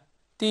认为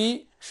第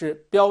一是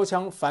标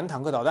枪反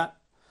坦克导弹，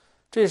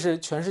这是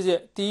全世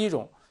界第一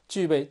种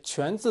具备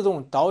全自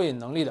动导引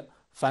能力的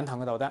反坦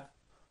克导弹。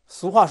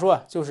俗话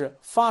说就是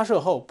发射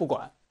后不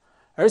管，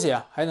而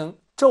且还能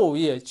昼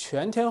夜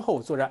全天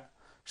候作战，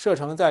射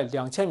程在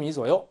2000米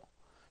左右。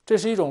这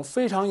是一种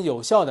非常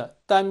有效的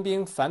单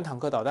兵反坦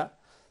克导弹，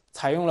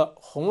采用了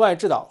红外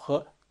制导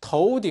和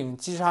头顶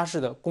击杀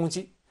式的攻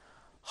击，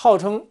号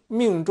称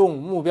命中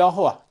目标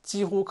后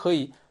几乎可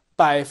以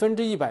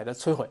100%的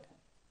摧毁。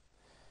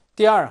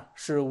第二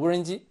是无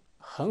人机，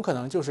很可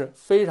能就是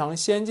非常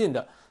先进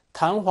的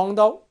弹簧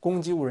刀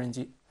攻击无人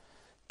机。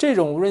这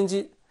种无人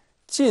机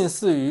近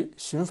似于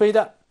巡飞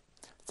弹，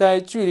在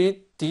距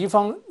离敌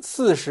方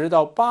40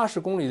到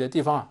80公里的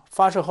地方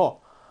发射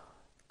后，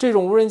这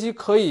种无人机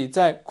可以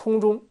在空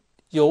中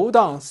游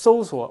荡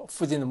搜索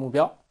附近的目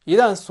标，一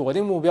旦锁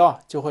定目标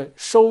就会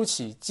收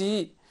起机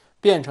翼，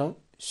变成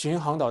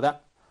巡航导弹，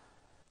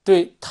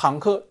对坦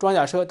克、装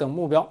甲车等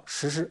目标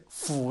实施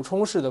俯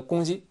冲式的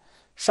攻击，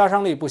杀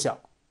伤力不小，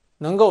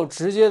能够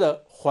直接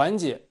的缓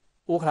解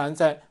乌克兰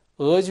在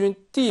俄军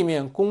地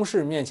面攻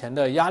势面前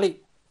的压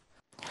力。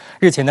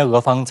日前呢，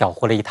俄方缴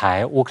获了一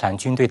台乌克兰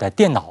军队的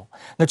电脑。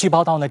那据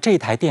报道呢，这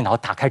台电脑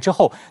打开之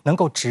后，能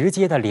够直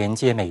接的连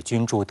接美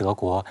军驻德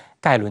国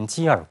盖伦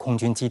基尔空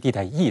军基地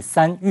的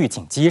E3 预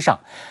警机上。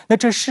那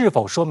这是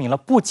否说明了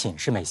不仅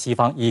是美西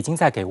方已经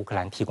在给乌克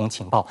兰提供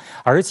情报，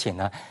而且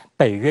呢，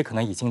北约可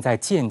能已经在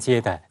间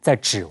接的在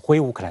指挥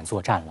乌克兰作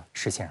战了？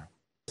石先生，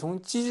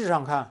从机制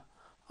上看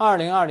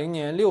，2020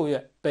年6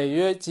月，北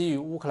约给予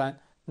乌克兰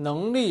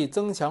能力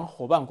增强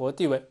伙伴国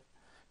地位。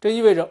这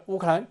意味着乌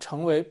克兰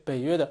成为北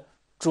约的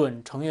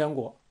准成员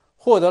国，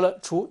获得了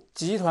除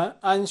集团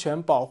安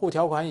全保护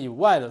条款以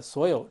外的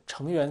所有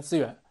成员资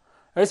源，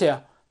而且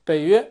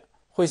北约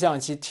会向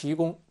其提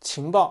供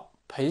情报、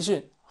培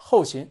训、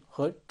后勤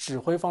和指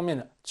挥方面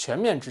的全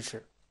面支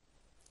持。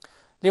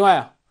另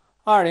外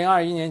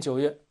2021年9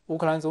月，乌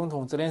克兰总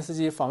统泽连斯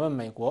基访问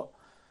美国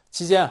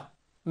期间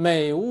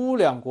美乌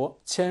两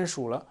国签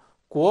署了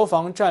国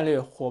防战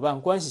略伙伴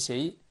关系协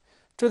议，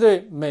这对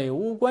美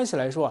乌关系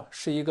来说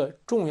是一个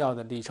重要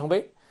的里程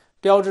碑，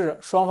标志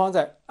着双方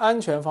在安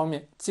全方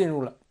面进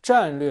入了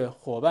战略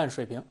伙伴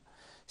水平。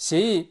协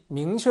议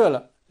明确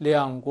了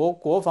两国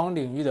国防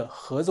领域的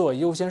合作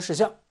优先事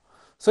项，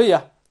所以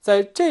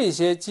在这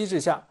些机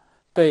制下，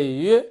北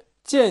约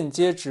间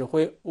接指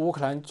挥乌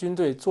克兰军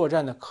队作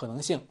战的可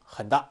能性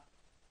很大。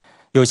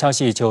有消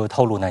息就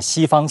透露呢，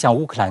西方向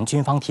乌克兰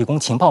军方提供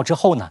情报之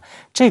后呢，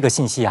这个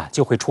信息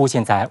就会出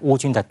现在乌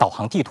军的导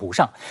航地图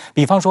上。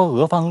比方说，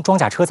俄方装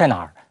甲车在哪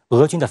儿，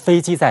俄军的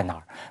飞机在哪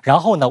儿，然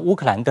后呢，乌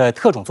克兰的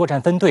特种作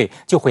战分队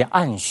就会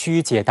按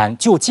需接单，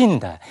就近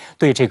的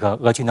对这个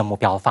俄军的目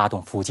标发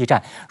动伏击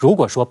战。如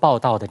果说报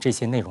道的这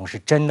些内容是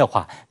真的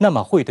话，那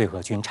么会对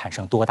俄军产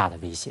生多大的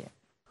威胁？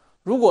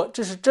如果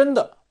这是真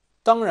的，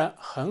当然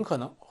很可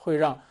能会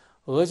让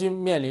俄军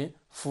面临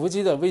伏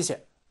击的危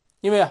险。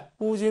因为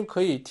乌军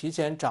可以提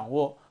前掌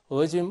握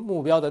俄军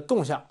目标的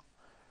动向，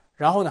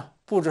然后呢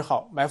布置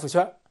好埋伏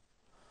圈。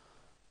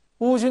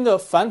乌军的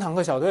反坦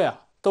克小队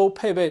都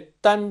配备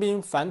单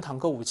兵反坦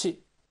克武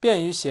器，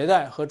便于携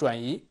带和转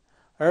移，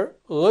而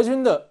俄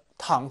军的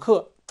坦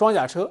克、装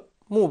甲车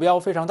目标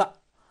非常大，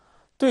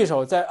对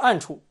手在暗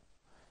处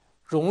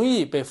容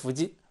易被伏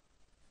击。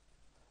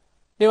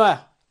另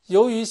外，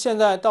由于现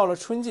在到了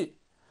春季，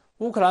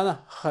乌克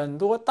兰很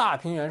多大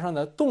平原上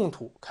的冻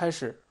土开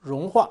始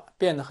融化，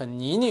变得很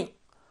泥泞。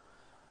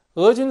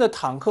俄军的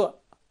坦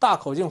克、大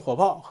口径火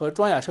炮和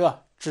装甲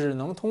车只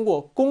能通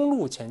过公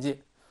路前进，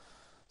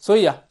所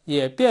以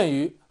也便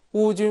于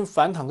乌军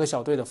反坦克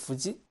小队的伏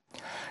击。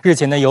日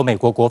前呢，有美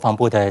国国防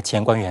部的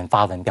前官员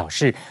发文表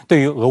示，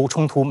对于俄乌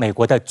冲突，美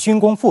国的军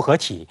工复合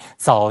体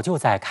早就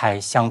在开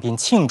香槟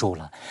庆祝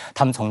了，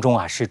他们从中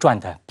是赚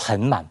得盆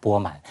满钵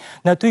满。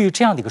那对于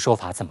这样的一个说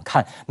法怎么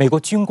看？美国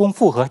军工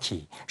复合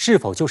体是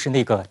否就是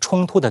那个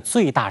冲突的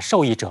最大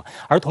受益者？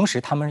而同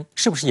时，他们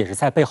是不是也是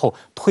在背后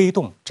推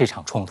动这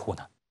场冲突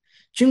呢？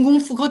军工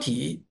复合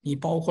体，你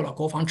包括了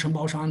国防承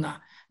包商呢，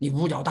你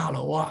五角大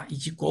楼以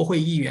及国会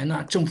议员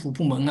政府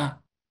部门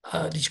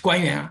这些官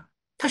员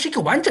它是一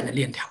个完整的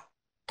链条，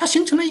它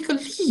形成了一个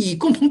利益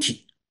共同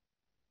体。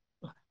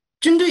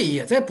军队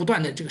也在不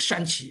断的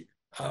煽起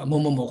某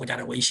某某国家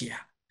的威胁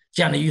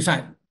这样的预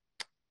算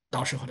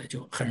到时候呢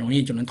就很容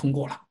易就能通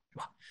过了，是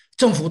吧？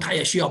政府它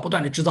也需要不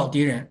断的制造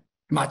敌人，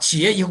是吧？企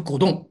业也有鼓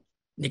动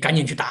你赶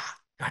紧去打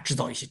制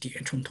造一些地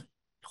缘冲突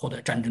或者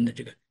战争的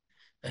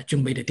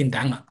军备的订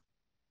单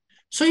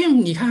所以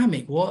你看看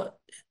美国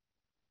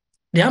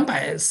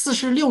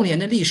246年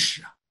的历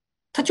史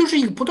它就是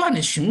一个不断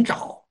的寻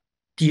找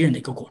敌人的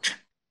一个过程。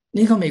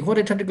你看美国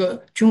的它这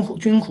个军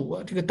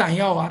火这个弹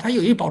药它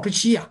有一个保质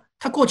期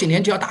它过几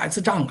年就要打一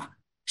次仗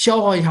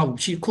消耗一下武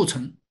器库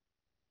存。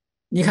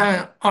你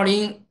看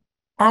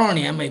2022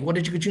年美国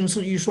的这个军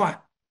事预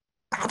算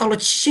达到了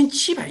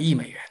7700亿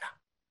美元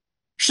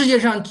世界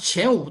上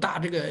前5大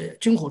这个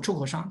军火出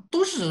口商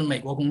都是美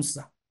国公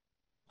司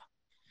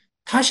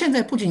它现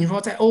在不仅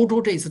说在欧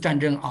洲这一次战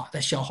争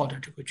在消耗的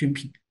这个军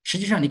品，实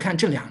际上你看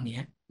这2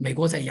年美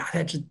国在亚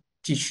太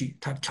地区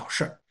它挑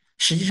事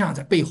实际上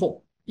在背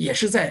后也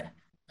是在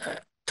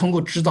通过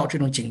制造这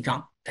种紧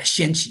张来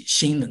掀起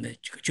新一轮的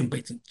这个军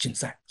备竞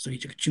赛，所以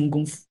这个军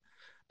工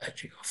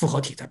复合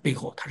体在背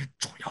后它是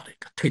主要的一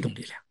个推动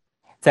力量。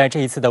在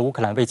这一次的乌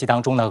克兰危机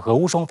当中呢，俄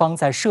乌双方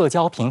在社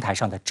交平台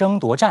上的争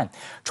夺战，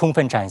充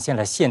分展现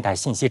了现代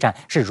信息战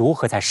是如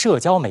何在社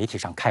交媒体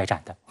上开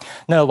展的。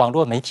那网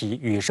络媒体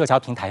与社交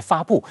平台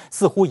发布，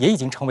似乎也已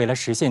经成为了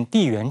实现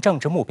地缘政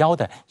治目标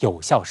的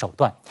有效手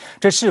段。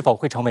这是否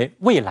会成为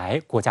未来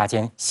国家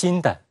间新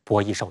的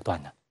博弈手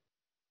段呢？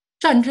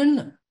战争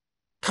呢，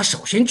它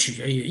首先取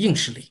决于硬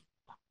实力，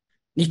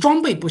你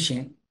装备不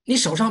行，你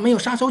手上没有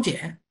杀手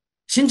锏，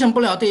形成不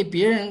了对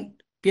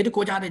别的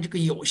国家的这个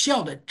有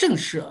效的震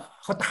慑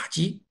和打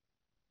击，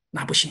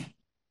那不行。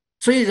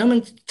所以人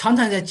们常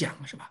常在讲，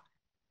是吧？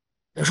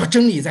说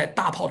真理在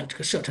大炮的这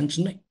个射程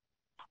之内。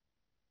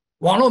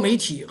网络媒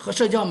体和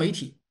社交媒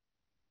体，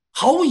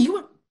毫无疑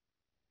问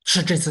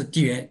是这次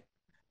地缘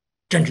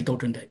政治斗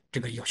争的这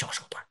个有效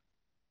手段，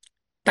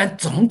但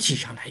总体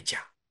上来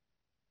讲，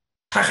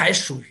它还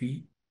属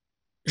于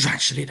软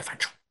实力的范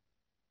畴，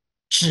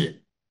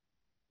是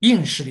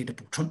硬实力的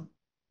补充，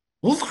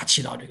无法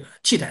起到这个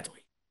替代作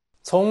用。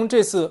从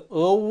这次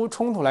俄乌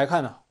冲突来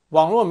看呢，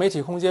网络媒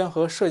体空间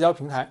和社交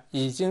平台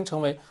已经成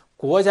为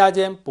国家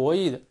间博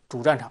弈的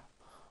主战场。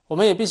我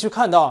们也必须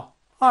看到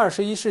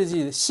，21世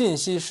纪的信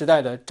息时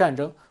代的战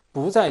争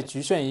不再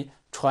局限于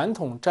传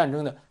统战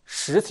争的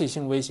实体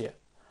性威胁，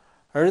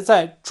而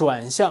在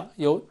转向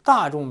由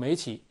大众媒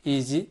体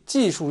以及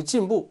技术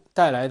进步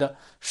带来的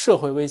社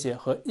会威胁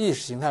和意识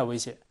形态威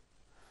胁。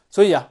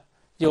所以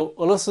有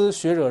俄罗斯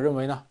学者认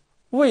为呢，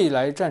未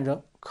来战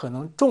争可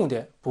能重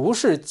点不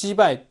是击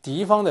败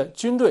敌方的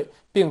军队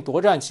并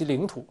夺占其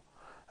领土，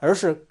而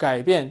是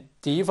改变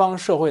敌方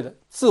社会的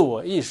自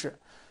我意识、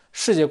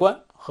世界观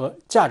和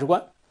价值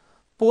观，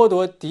剥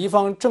夺敌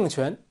方政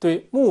权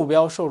对目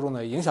标受众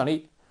的影响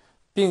力，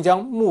并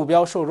将目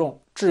标受众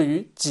置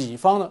于己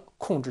方的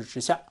控制之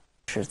下。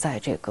是在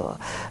这个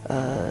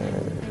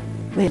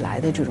未来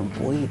的这种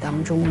博弈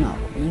当中呢，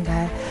我们应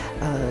该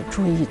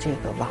注意这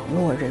个网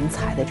络人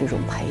才的这种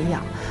培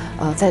养，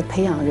在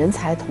培养人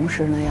才同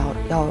时呢，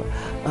要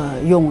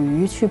勇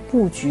于去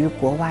布局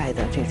国外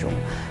的这种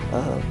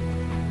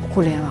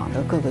互联网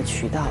的各个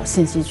渠道、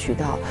信息渠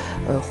道，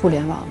互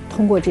联网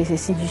通过这些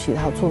信息渠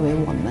道作为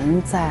我们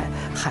在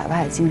海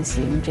外进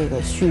行这个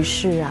叙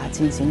事啊、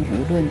进行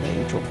舆论的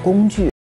一种工具。